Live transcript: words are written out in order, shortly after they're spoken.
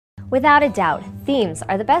Without a doubt, themes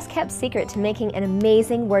are the best kept secret to making an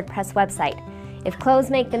amazing WordPress website. If clothes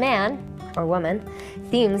make the man, or woman,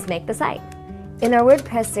 themes make the site. In our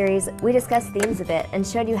WordPress series, we discussed themes a bit and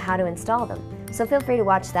showed you how to install them, so feel free to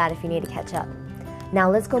watch that if you need to catch up. Now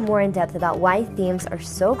let's go more in depth about why themes are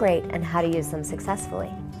so great and how to use them successfully.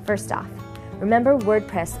 First off, remember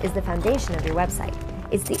WordPress is the foundation of your website.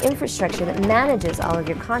 It's the infrastructure that manages all of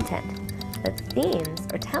your content. But themes,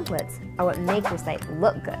 or templates, are what make your site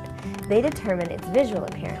look good. They determine its visual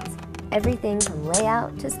appearance, everything from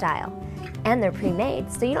layout to style. And they're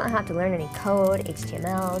pre-made, so you don't have to learn any code,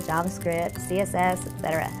 HTML, JavaScript, CSS,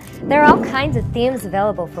 etc. There are all kinds of themes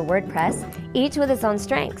available for WordPress, each with its own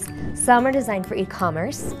strengths. Some are designed for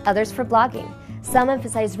e-commerce, others for blogging. Some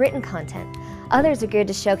emphasize written content. Others are geared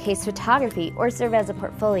to showcase photography or serve as a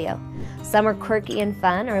portfolio. Some are quirky and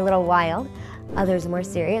fun or a little wild. Others are more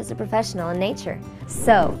serious or professional in nature.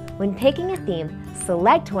 So, when picking a theme,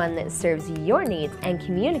 select one that serves your needs and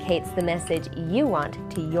communicates the message you want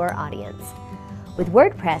to your audience. With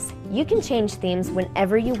WordPress, you can change themes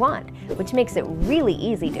whenever you want, which makes it really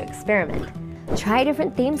easy to experiment. Try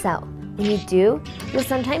different themes out. When you do, you'll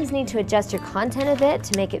sometimes need to adjust your content a bit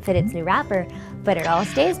to make it fit its new wrapper, but it all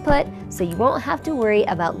stays put, so you won't have to worry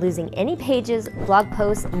about losing any pages, blog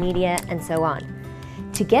posts, media, and so on.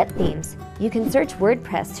 To get themes, you can search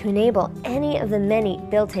WordPress to enable any of the many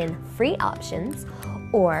built-in free options,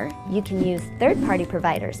 or you can use third-party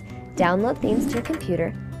providers, download themes to your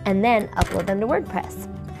computer, and then upload them to WordPress.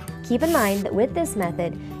 Keep in mind that with this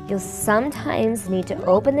method, you'll sometimes need to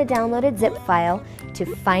open the downloaded zip file to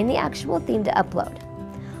find the actual theme to upload.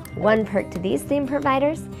 One perk to these theme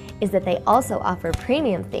providers is that they also offer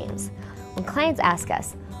premium themes. When clients ask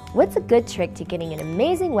us, what's a good trick to getting an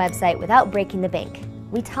amazing website without breaking the bank?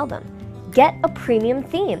 We tell them, get a premium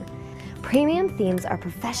theme. Premium themes are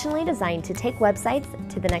professionally designed to take websites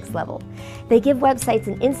to the next level. They give websites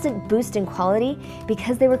an instant boost in quality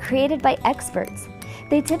because they were created by experts.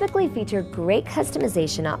 They typically feature great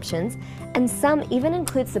customization options, and some even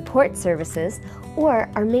include support services or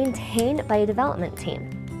are maintained by a development team.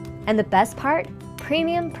 And the best part?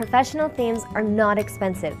 Premium professional themes are not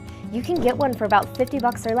expensive. You can get one for about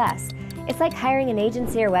 $50 or less. It's like hiring an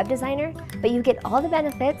agency or web designer, but you get all the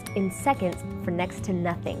benefits in seconds for next to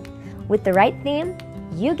nothing. With the right theme,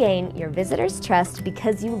 you gain your visitors' trust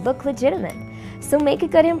because you look legitimate. So make a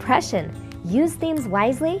good impression. Use themes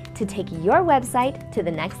wisely to take your website to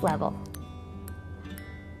the next level.